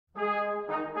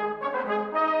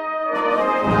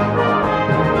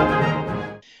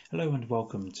Hello and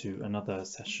welcome to another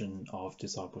session of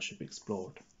Discipleship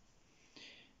Explored.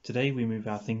 Today we move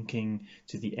our thinking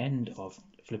to the end of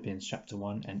Philippians chapter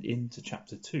 1 and into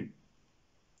chapter 2.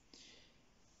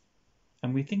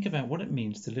 And we think about what it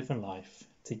means to live a life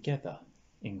together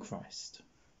in Christ.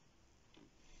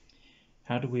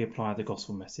 How do we apply the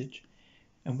gospel message?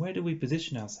 And where do we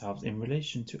position ourselves in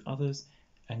relation to others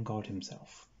and God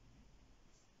Himself?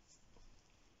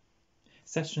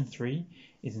 Session 3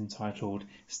 is entitled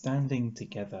Standing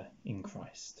Together in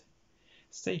Christ.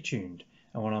 Stay tuned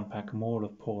and we'll unpack more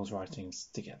of Paul's writings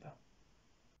together.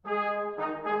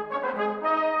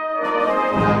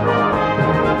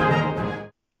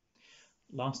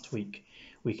 Last week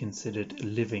we considered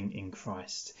living in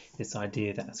Christ, this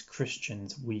idea that as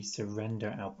Christians we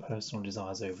surrender our personal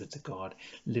desires over to God.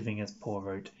 Living, as Paul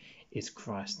wrote, is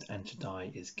Christ, and to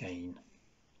die is gain.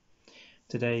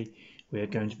 Today we are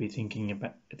going to be thinking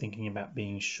about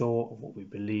being sure of what we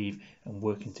believe and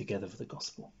working together for the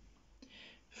gospel.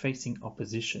 Facing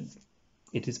opposition,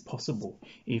 it is possible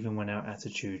even when our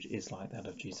attitude is like that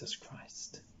of Jesus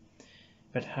Christ.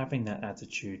 But having that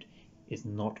attitude is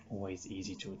not always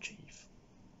easy to achieve.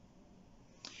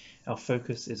 Our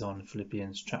focus is on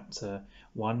Philippians chapter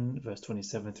 1 verse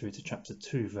 27 through to chapter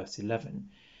 2 verse 11,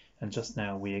 and just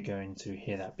now we are going to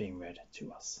hear that being read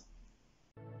to us.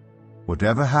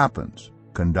 Whatever happens,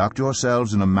 conduct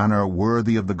yourselves in a manner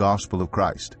worthy of the gospel of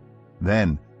Christ.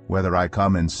 Then, whether I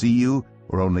come and see you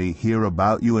or only hear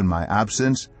about you in my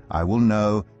absence, I will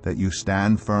know that you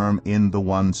stand firm in the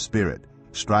one Spirit,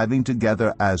 striving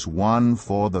together as one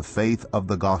for the faith of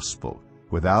the gospel,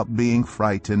 without being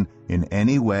frightened in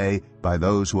any way by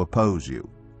those who oppose you.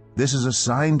 This is a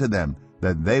sign to them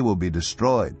that they will be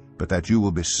destroyed, but that you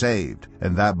will be saved,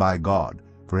 and that by God.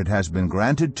 For it has been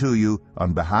granted to you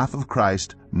on behalf of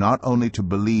Christ not only to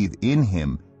believe in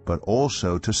Him, but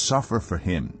also to suffer for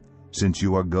Him, since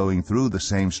you are going through the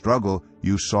same struggle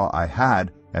you saw I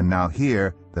had, and now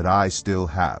hear that I still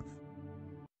have.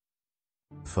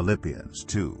 Philippians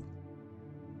 2.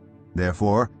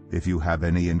 Therefore, if you have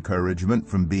any encouragement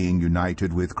from being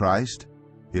united with Christ,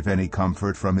 if any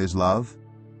comfort from His love,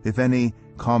 if any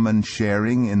common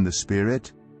sharing in the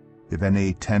Spirit, if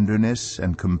any tenderness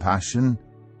and compassion,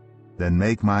 then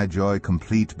make my joy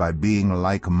complete by being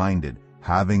like-minded,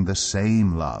 having the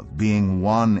same love, being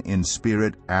one in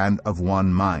spirit and of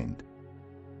one mind.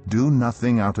 Do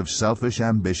nothing out of selfish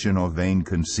ambition or vain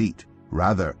conceit.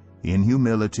 Rather, in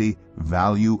humility,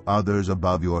 value others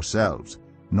above yourselves,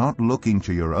 not looking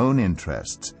to your own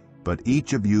interests, but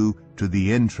each of you to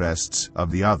the interests of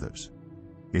the others.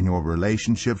 In your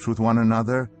relationships with one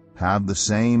another, have the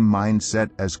same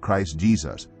mindset as Christ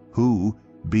Jesus, who,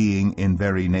 being in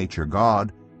very nature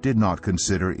God, did not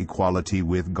consider equality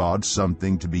with God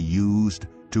something to be used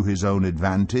to His own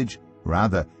advantage.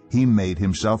 Rather, He made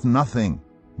Himself nothing,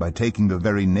 by taking the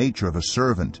very nature of a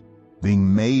servant,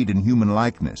 being made in human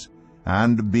likeness,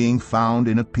 and being found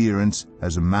in appearance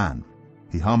as a man.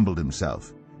 He humbled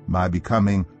Himself by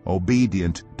becoming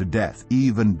obedient to death,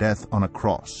 even death on a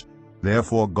cross.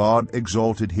 Therefore God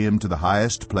exalted Him to the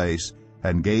highest place,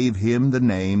 and gave Him the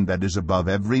name that is above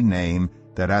every name,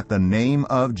 that at the name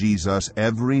of Jesus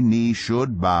every knee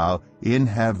should bow, in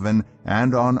heaven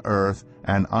and on earth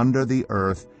and under the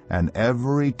earth, and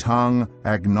every tongue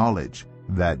acknowledge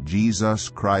that Jesus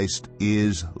Christ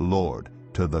is Lord,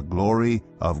 to the glory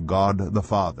of God the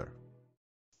Father.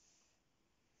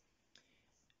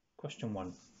 Question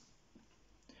 1.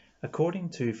 According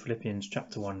to Philippians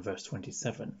chapter 1 verse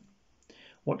 27,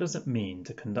 what does it mean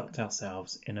to conduct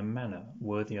ourselves in a manner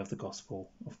worthy of the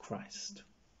gospel of Christ?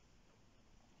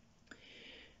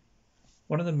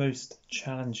 One of the most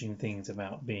challenging things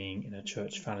about being in a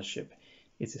church fellowship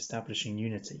is establishing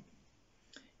unity.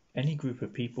 Any group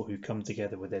of people who come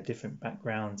together with their different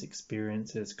backgrounds,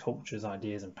 experiences, cultures,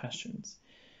 ideas and passions,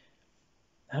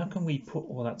 how can we put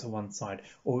all that to one side,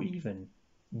 or even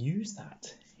use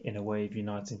that in a way of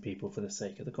uniting people for the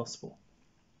sake of the gospel?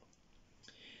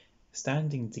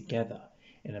 Standing together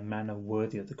in a manner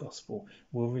worthy of the gospel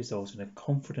will result in a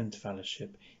confident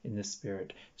fellowship in the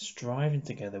Spirit, striving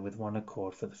together with one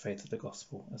accord for the faith of the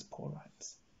gospel, as Paul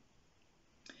writes.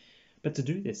 But to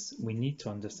do this, we need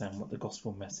to understand what the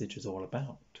gospel message is all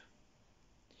about.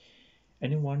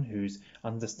 Anyone whose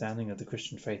understanding of the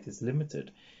Christian faith is limited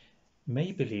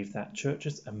may believe that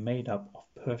churches are made up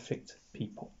of perfect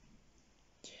people.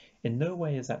 In no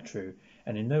way is that true,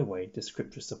 and in no way does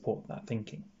Scripture support that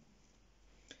thinking.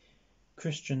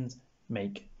 Christians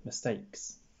make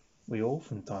mistakes. We all,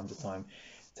 from time to time,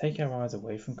 take our eyes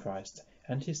away from Christ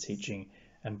and His teaching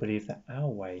and believe that our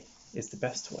way is the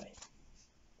best way.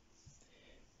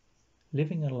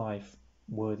 Living a life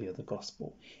worthy of the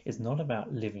gospel is not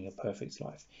about living a perfect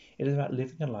life. It is about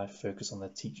living a life focused on the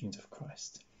teachings of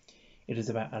Christ. It is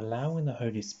about allowing the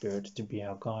Holy Spirit to be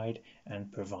our guide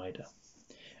and provider,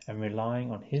 and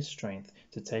relying on His strength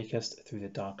to take us through the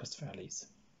darkest valleys.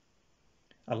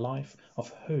 A life of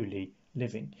holy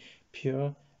living,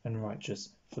 pure and righteous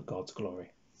for God's glory.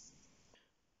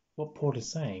 What Paul is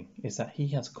saying is that he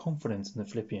has confidence in the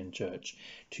Philippian church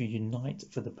to unite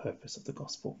for the purpose of the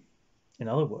gospel. In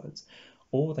other words,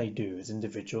 all they do as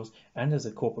individuals and as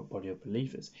a corporate body of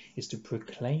believers is to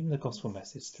proclaim the gospel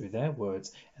message through their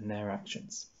words and their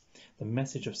actions, the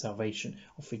message of salvation,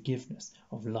 of forgiveness,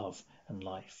 of love and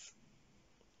life.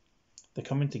 The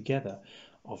coming together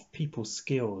of people's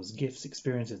skills, gifts,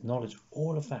 experiences, knowledge,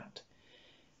 all of that,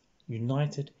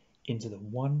 united into the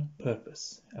one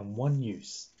purpose and one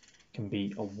use, can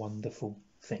be a wonderful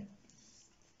thing.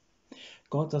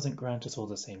 God doesn't grant us all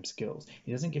the same skills.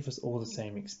 He doesn't give us all the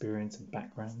same experience and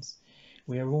backgrounds.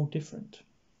 We are all different.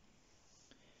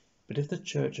 But if the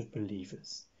church of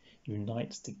believers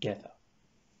unites together,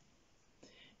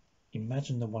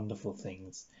 imagine the wonderful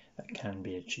things that can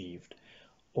be achieved,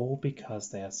 all because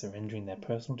they are surrendering their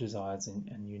personal desires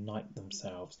and unite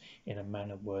themselves in a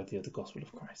manner worthy of the gospel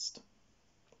of Christ.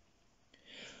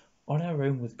 On our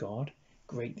own with God,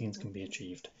 great things can be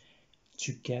achieved.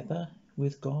 Together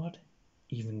with God,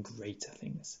 even greater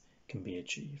things can be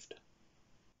achieved.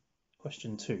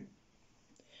 Question 2.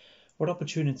 What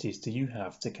opportunities do you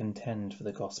have to contend for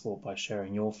the gospel by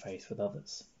sharing your faith with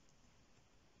others?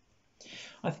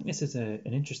 I think this is an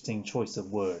interesting choice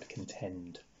of word,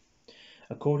 contend.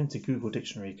 According to Google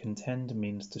Dictionary, contend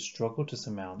means to struggle to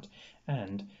surmount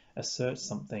and assert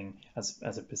something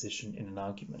as a position in an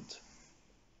argument.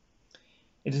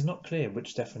 It is not clear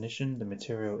which definition the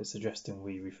material is suggesting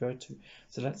we refer to,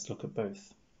 so let's look at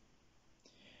both.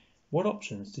 What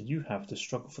options do you have to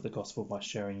struggle for the gospel by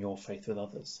sharing your faith with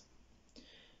others?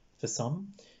 For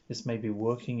some, this may be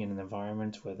working in an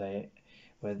environment where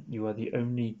you are the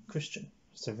only Christian,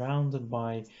 surrounded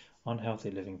by unhealthy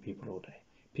living people all day,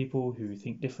 people who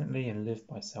think differently and live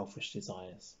by selfish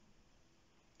desires.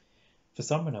 For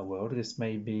some in our world, this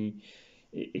may be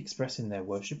expressing their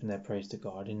worship and their praise to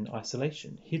God in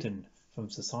isolation, hidden from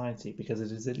society, because it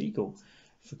is illegal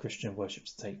for Christian worship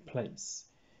to take place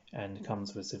and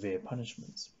comes with severe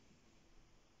punishments.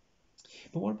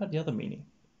 But what about the other meaning?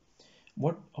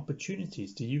 What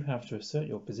opportunities do you have to assert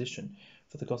your position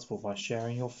for the gospel by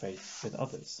sharing your faith with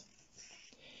others?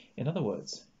 In other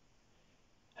words,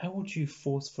 how would you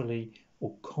forcefully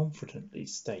or confidently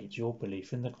state your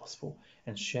belief in the gospel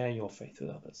and share your faith with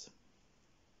others?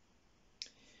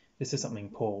 This is something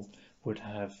Paul would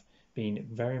have been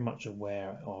very much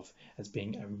aware of as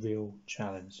being a real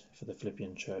challenge for the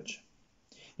Philippian church.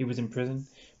 He was in prison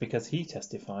because he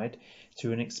testified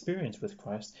to an experience with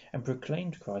Christ and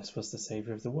proclaimed Christ was the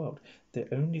Saviour of the world,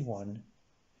 the only one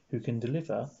who can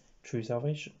deliver true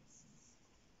salvation.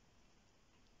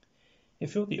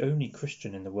 If you're the only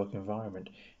Christian in the work environment,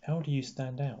 how do you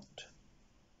stand out?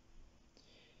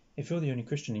 If you're the only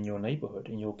Christian in your neighbourhood,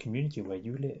 in your community where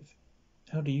you live,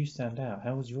 how do you stand out?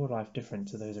 How is your life different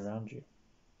to those around you?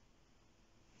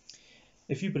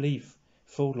 If you believe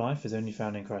full life is only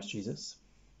found in Christ Jesus,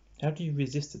 how do you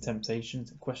resist the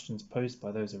temptations and questions posed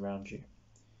by those around you?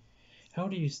 How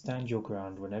do you stand your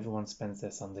ground when everyone spends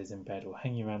their Sundays in bed or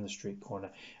hanging around the street corner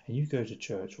and you go to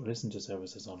church or listen to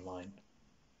services online?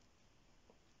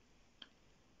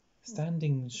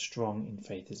 Standing strong in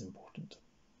faith is important.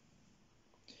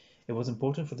 It was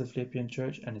important for the Philippian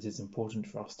church and it is important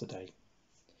for us today.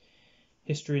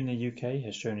 History in the UK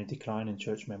has shown a decline in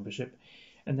church membership,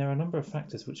 and there are a number of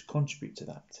factors which contribute to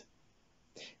that.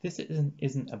 This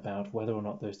isn't about whether or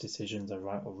not those decisions are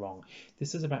right or wrong.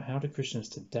 This is about how do Christians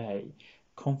today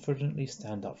confidently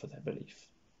stand up for their belief.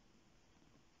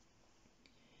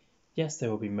 Yes,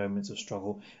 there will be moments of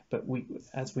struggle, but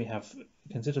as we have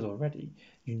considered already,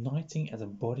 uniting as a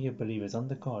body of believers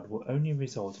under God will only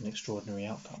result in extraordinary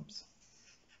outcomes.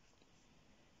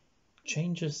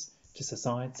 Changes to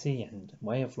society and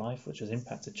way of life which has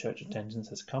impacted church attendance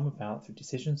has come about through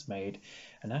decisions made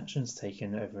and actions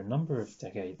taken over a number of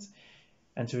decades,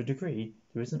 and to a degree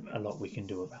there isn't a lot we can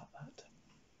do about that.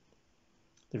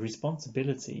 The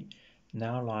responsibility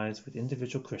now lies with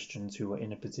individual Christians who are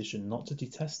in a position not to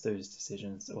detest those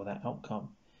decisions or that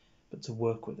outcome, but to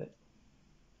work with it.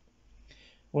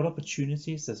 What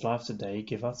opportunities does life today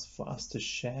give us for us to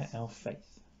share our faith?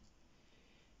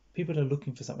 People are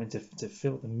looking for something to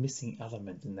fill the missing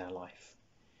element in their life.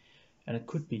 And it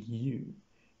could be you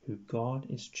who God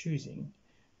is choosing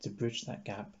to bridge that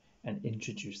gap and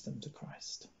introduce them to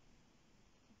Christ.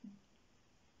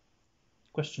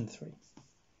 Question 3.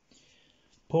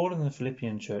 Paul and the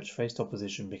Philippian church faced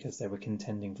opposition because they were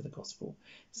contending for the gospel.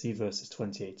 See verses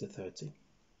 28 to 30.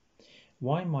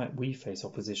 Why might we face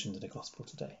opposition to the gospel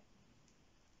today?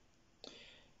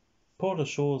 Paul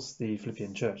assures the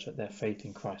Philippian church that their faith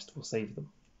in Christ will save them.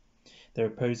 Their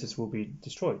opposers will be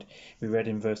destroyed. We read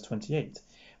in verse 28,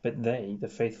 but they, the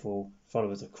faithful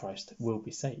followers of Christ, will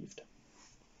be saved.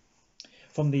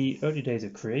 From the early days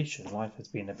of creation, life has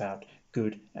been about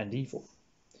good and evil.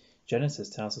 Genesis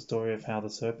tells the story of how the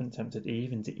serpent tempted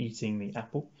Eve into eating the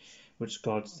apple, which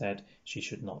God said she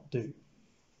should not do.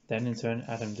 Then in turn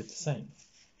Adam did the same.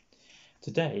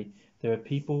 Today there are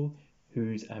people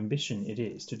whose ambition it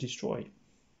is to destroy,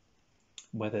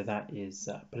 whether that is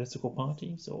political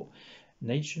parties or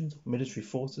nations, military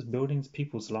forces, buildings,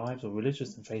 people's lives, or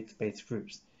religious and faith-based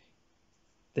groups.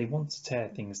 They want to tear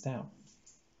things down.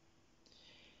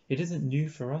 It isn't new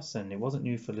for us, and it wasn't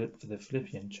new for the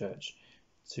Philippian church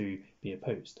to be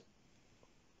opposed.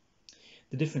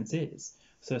 The difference is,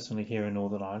 certainly here in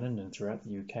Northern Ireland and throughout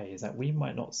the UK, is that we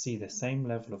might not see the same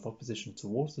level of opposition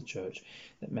towards the church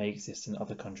that may exist in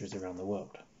other countries around the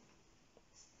world.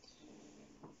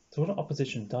 So what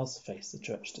opposition does face the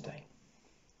church today?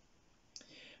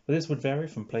 Well, this would vary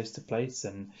from place to place,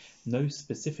 and no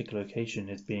specific location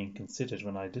is being considered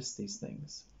when I list these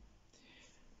things.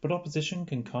 But opposition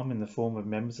can come in the form of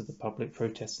members of the public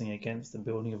protesting against the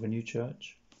building of a new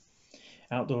church.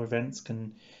 Outdoor events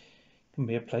can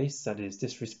be a place that is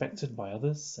disrespected by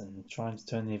others and trying to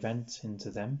turn the event into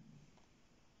them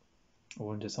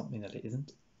or into something that it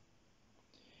isn't.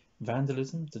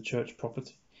 Vandalism to church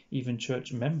property. Even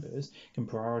church members can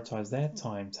prioritize their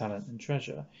time, talent and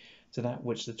treasure to that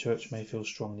which the church may feel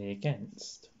strongly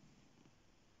against.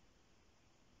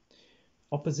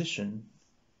 Opposition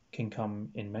can come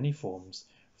in many forms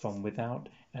from without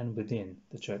and within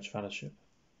the church fellowship.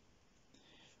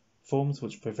 Forms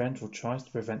which prevent or tries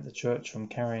to prevent the church from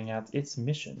carrying out its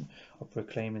mission of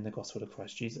proclaiming the gospel of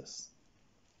Christ Jesus.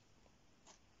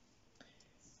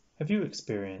 Have you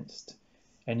experienced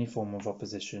any form of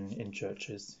opposition in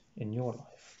churches in your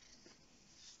life?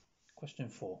 Question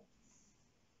 4.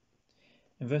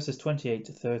 In verses 28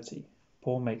 to 30,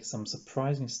 Paul makes some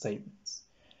surprising statements.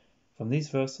 From these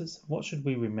verses, what should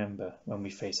we remember when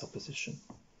we face opposition?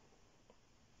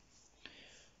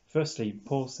 Firstly,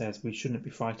 Paul says we shouldn't be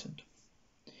frightened.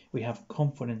 We have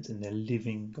confidence in the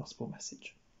living gospel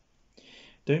message.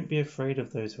 Don't be afraid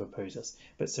of those who oppose us,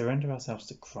 but surrender ourselves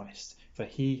to Christ, for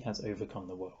he has overcome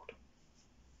the world.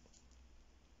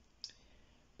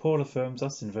 Paul affirms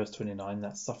us in verse 29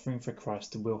 that suffering for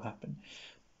Christ will happen.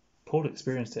 Paul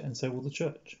experienced it, and so will the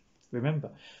church. Remember,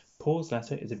 Paul's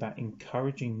letter is about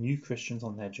encouraging new Christians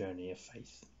on their journey of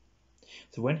faith.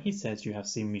 So when he says, "You have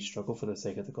seen me struggle for the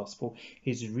sake of the gospel,"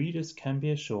 his readers can be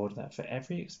assured that for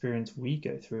every experience we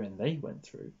go through and they went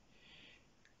through,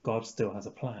 God still has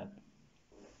a plan.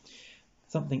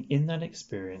 Something in that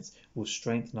experience will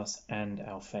strengthen us and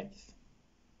our faith.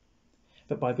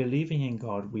 But by believing in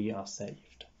God, we are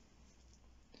saved.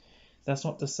 That's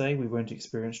not to say we won't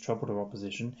experience trouble or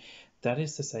opposition. That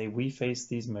is to say we face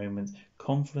these moments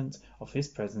confident of his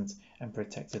presence and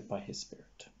protected by his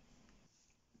Spirit.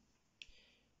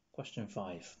 Question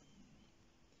 5.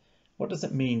 What does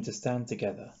it mean to stand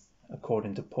together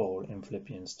according to Paul in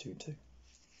Philippians 2:2?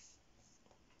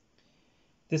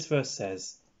 This verse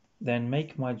says, "Then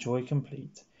make my joy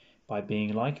complete by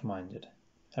being like-minded,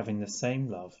 having the same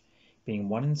love, being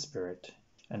one in spirit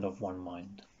and of one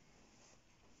mind."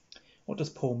 What does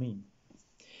Paul mean?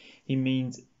 He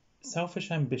means selfish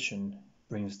ambition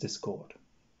brings discord.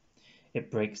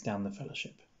 It breaks down the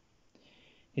fellowship.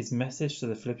 His message to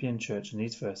the Philippian church in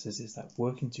these verses is that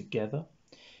working together,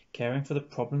 caring for the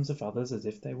problems of others as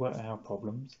if they were our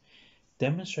problems,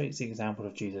 demonstrates the example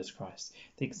of Jesus Christ,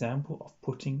 the example of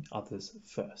putting others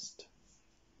first.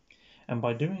 And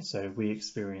by doing so, we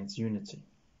experience unity.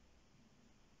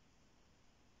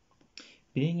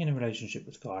 Being in a relationship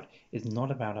with God is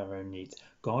not about our own needs.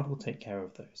 God will take care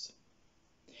of those.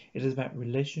 It is about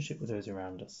relationship with those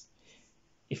around us.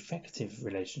 Effective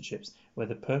relationships where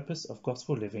the purpose of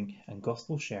gospel living and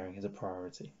gospel sharing is a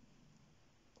priority.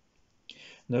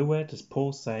 Nowhere does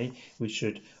Paul say we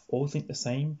should all think the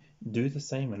same, do the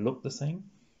same, and look the same.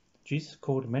 Jesus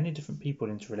called many different people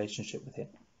into relationship with him.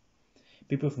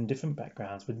 People from different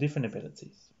backgrounds with different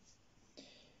abilities.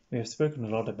 We have spoken a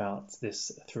lot about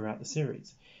this throughout the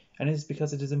series, and it is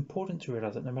because it is important to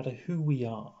realize that no matter who we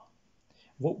are,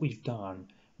 what we've done,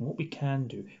 and what we can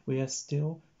do, we are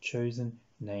still chosen,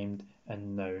 named,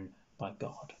 and known by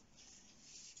God.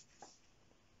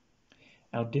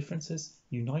 Our differences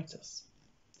unite us.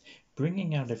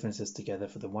 Bringing our differences together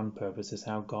for the one purpose is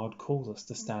how God calls us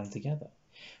to stand together,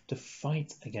 to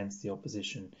fight against the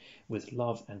opposition with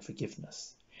love and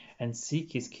forgiveness, and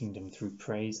seek his kingdom through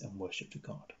praise and worship to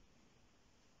God.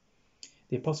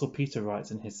 The Apostle Peter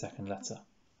writes in his second letter,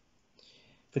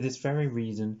 "For this very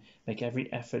reason, make every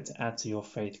effort to add to your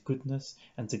faith goodness,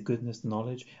 and to goodness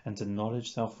knowledge, and to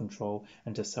knowledge self-control,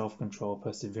 and to self-control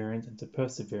perseverance, and to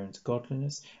perseverance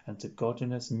godliness, and to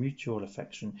godliness mutual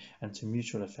affection, and to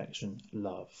mutual affection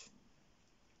love."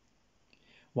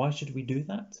 Why should we do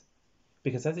that?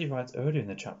 Because as he writes earlier in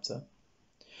the chapter,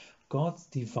 God's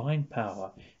divine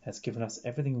power has given us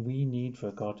everything we need for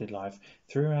a godly life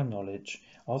through our knowledge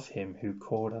of him who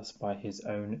called us by his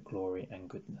own glory and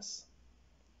goodness.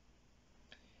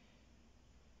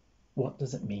 What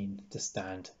does it mean to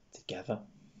stand together?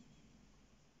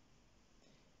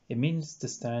 It means to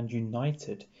stand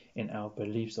united in our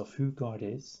beliefs of who God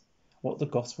is, what the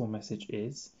gospel message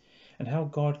is, and how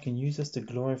God can use us to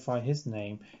glorify his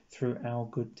name through our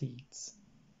good deeds.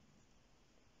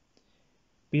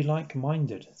 Be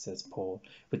like-minded, says Paul,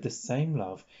 with the same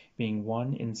love, being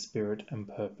one in spirit and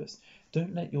purpose.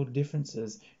 Don't let your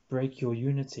differences break your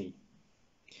unity,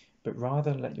 but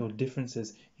rather let your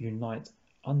differences unite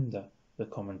under the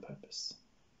common purpose.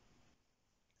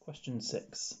 Question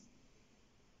 6.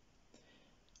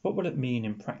 What will it mean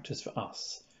in practice for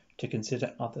us to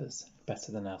consider others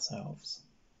better than ourselves?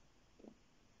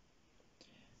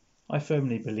 I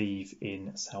firmly believe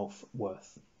in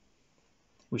self-worth.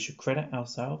 We should credit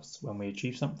ourselves when we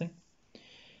achieve something,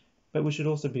 but we should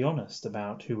also be honest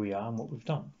about who we are and what we've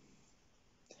done.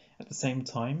 At the same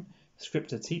time,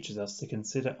 Scripture teaches us to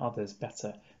consider others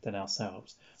better than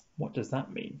ourselves. What does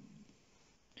that mean?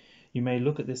 You may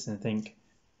look at this and think,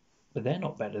 but they're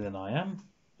not better than I am.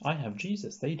 I have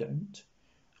Jesus, they don't.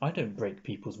 I don't break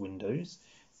people's windows.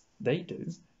 They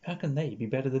do. How can they be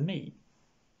better than me?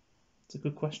 It's a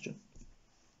good question.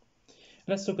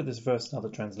 Let's look at this verse in other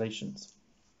translations.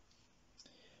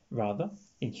 Rather,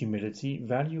 in humility,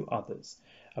 value others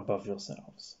above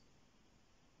yourselves.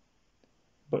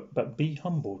 But be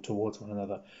humble towards one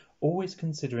another, always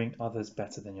considering others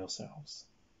better than yourselves.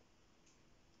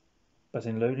 But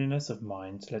in lowliness of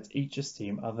mind, let each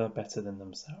esteem other better than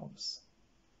themselves.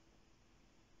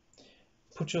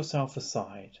 Put yourself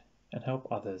aside and help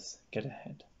others get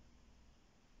ahead.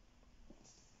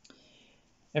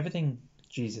 Everything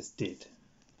Jesus did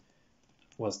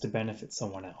was to benefit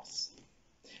someone else.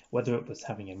 Whether it was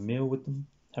having a meal with them,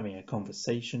 having a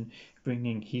conversation,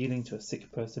 bringing healing to a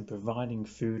sick person, providing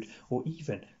food, or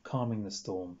even calming the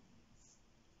storm.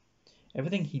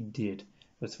 Everything he did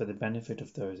was for the benefit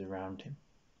of those around him,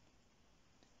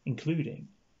 including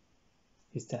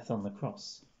his death on the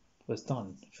cross was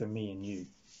done for me and you.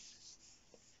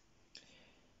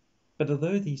 But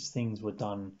although these things were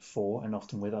done for and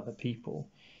often with other people,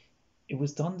 it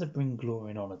was done to bring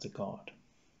glory and honor to God.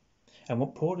 And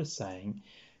what Paul is saying,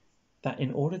 that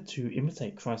in order to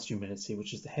imitate Christ's humility,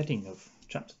 which is the heading of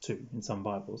chapter 2 in some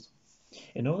Bibles,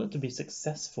 in order to be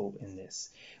successful in this,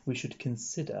 we should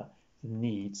consider the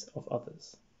needs of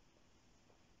others.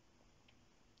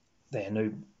 They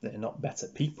are not better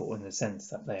people in the sense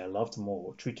that they are loved more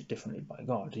or treated differently by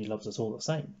God. He loves us all the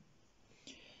same.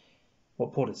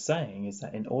 What Paul is saying is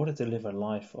that in order to live a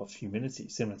life of humility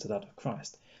similar to that of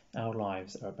Christ, our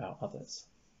lives are about others.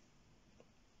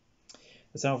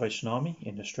 The Salvation Army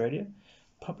in Australia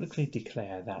publicly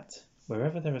declare that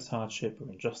wherever there is hardship or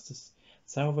injustice,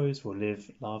 Salvos will live,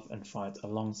 love and fight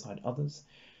alongside others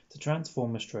to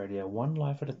transform Australia one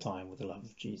life at a time with the love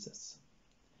of Jesus.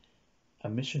 A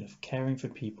mission of caring for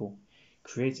people,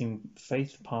 creating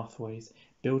faith pathways,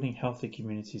 building healthy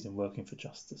communities and working for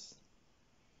justice.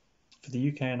 For the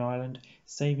UK and Ireland,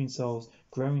 saving souls,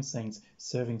 growing saints,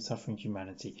 serving suffering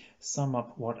humanity sum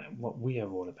up what we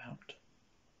are all about.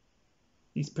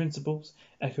 These principles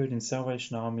echoed in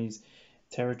Salvation Army's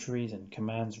territories and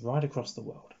commands right across the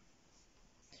world.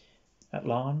 At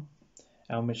Larne,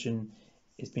 our mission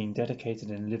is being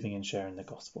dedicated in living and sharing the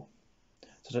gospel,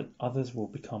 so that others will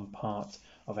become part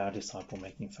of our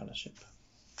disciple-making fellowship.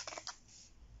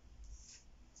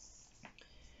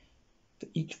 For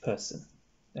each person,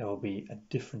 there will be a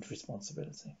different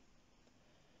responsibility.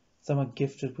 Some are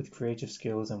gifted with creative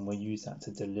skills and will use that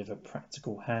to deliver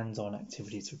practical, hands-on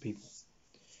activities for people.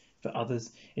 For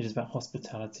others, it is about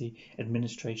hospitality,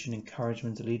 administration,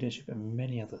 encouragement, leadership, and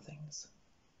many other things.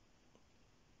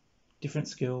 Different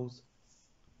skills,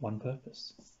 one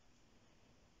purpose.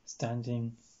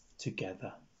 Standing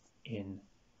together in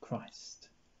Christ.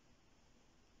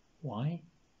 Why?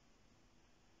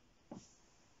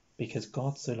 Because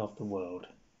God so loved the world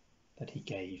that he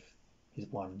gave his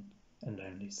one and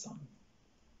only Son.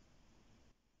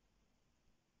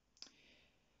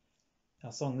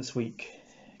 Our song this week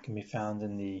can be found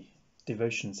in the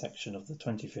devotion section of the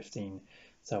 2015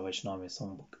 Salvation Army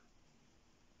Songbook.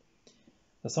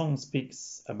 The song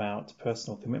speaks about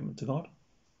personal commitment to God,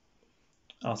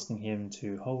 asking Him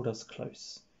to hold us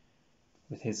close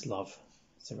with His love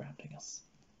surrounding us.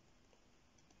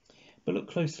 But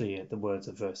look closely at the words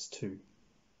of verse 2.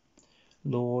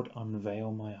 Lord,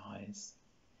 unveil my eyes.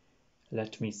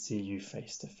 Let me see you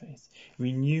face to face.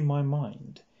 Renew my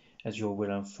mind as your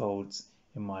will unfolds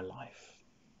in my life.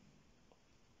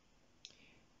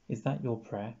 Is that your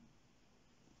prayer?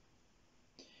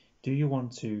 Do you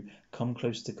want to come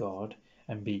close to God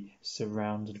and be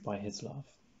surrounded by His love,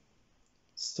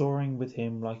 soaring with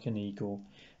Him like an eagle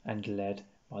and led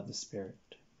by the Spirit?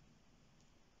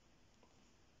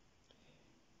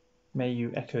 May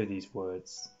you echo these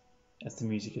words as the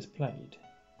music is played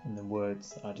and the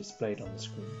words are displayed on the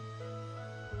screen.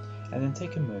 And then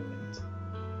take a moment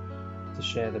to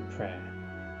share the prayer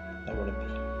that will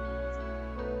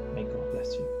appear. May God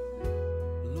bless you.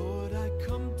 Lord, I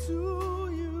come to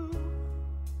you.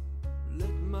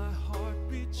 Let my heart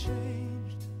be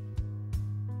changed,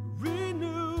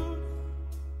 renewed,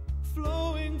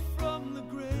 flowing from the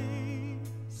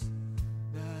grace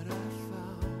that I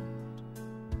found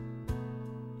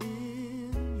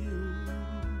in you.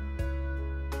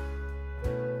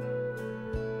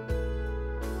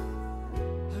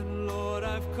 And Lord,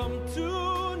 I've come to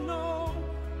know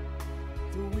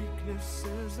the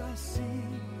weaknesses I see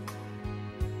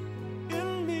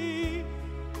in me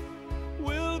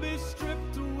will be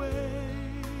stripped away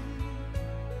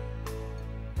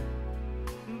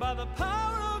by the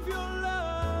power of your love.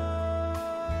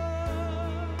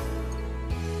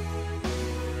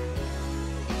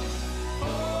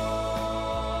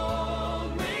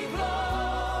 Hold me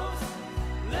close,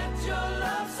 let your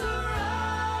love surround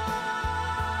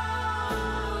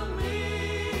me.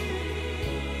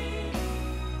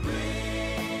 Bring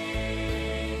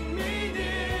me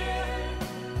near,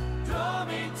 draw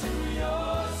me to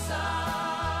your side.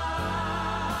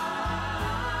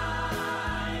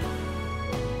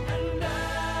 And as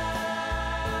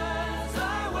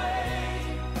I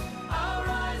wait, I'll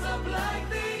rise up like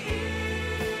the eagle,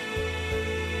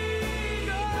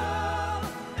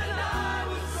 and I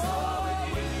will soar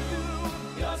with you.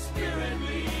 Your spirit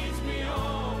leads me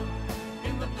on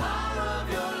in the power of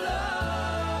your love.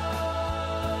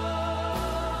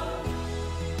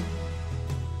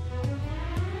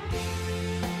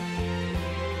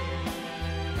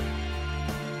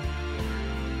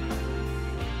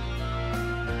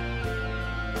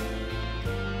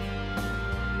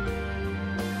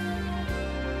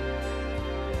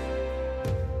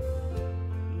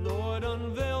 Lord,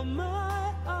 unveil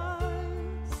my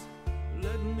eyes.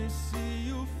 Let me see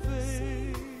you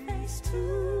face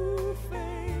to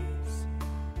face.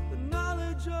 The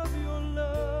knowledge of your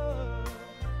love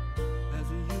as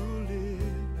you live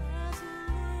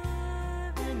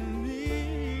in me.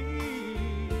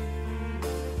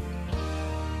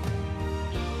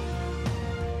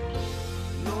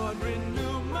 Lord,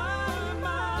 renew my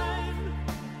mind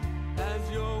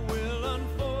as your will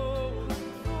unfolds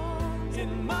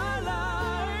in my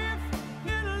life,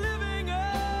 in living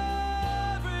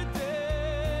every day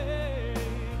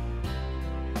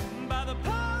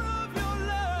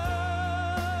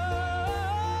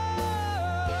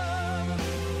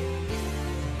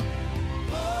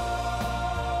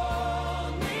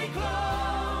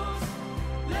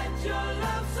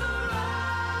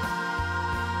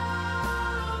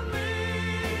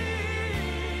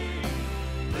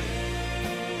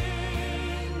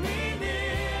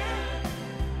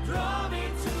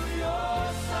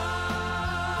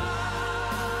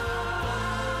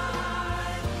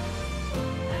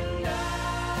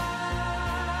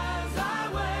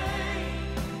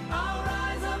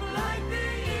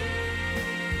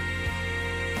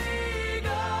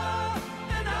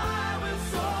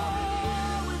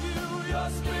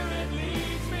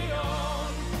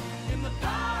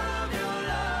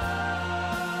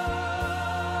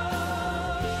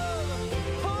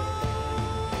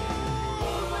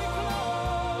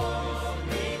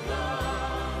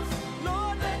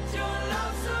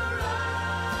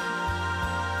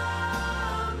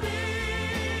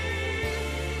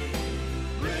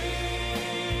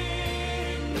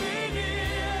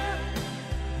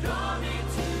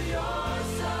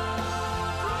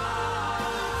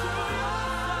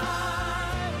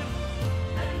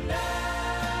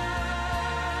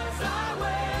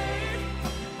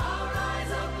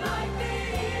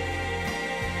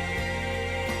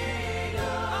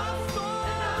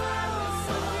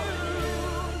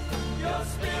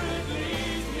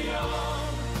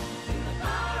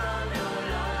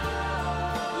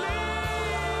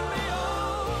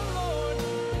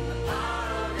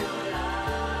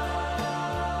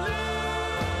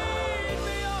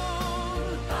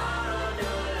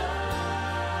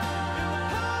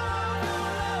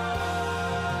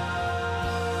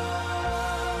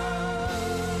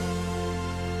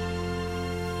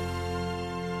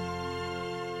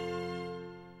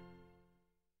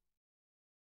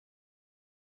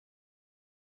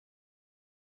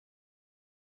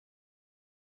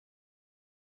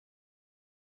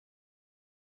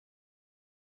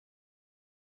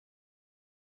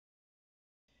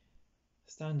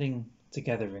Standing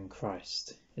together in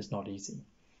Christ is not easy,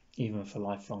 even for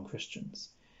lifelong Christians,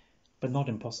 but not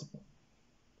impossible.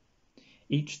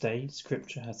 Each day,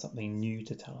 Scripture has something new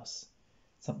to tell us,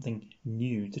 something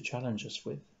new to challenge us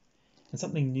with, and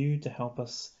something new to help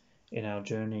us in our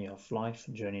journey of life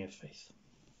and journey of faith.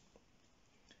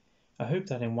 I hope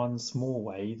that in one small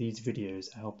way, these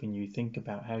videos are helping you think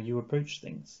about how you approach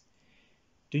things.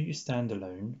 Do you stand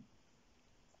alone,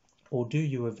 or do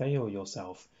you avail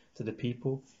yourself to the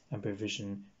people and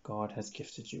provision God has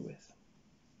gifted you with?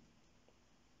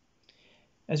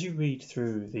 As you read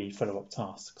through the follow-up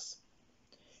tasks,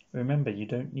 remember you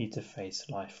don't need to face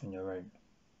life on your own.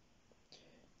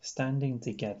 Standing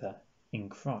together in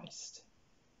Christ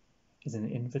is an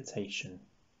invitation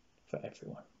for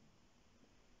everyone.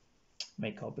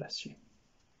 May God bless you.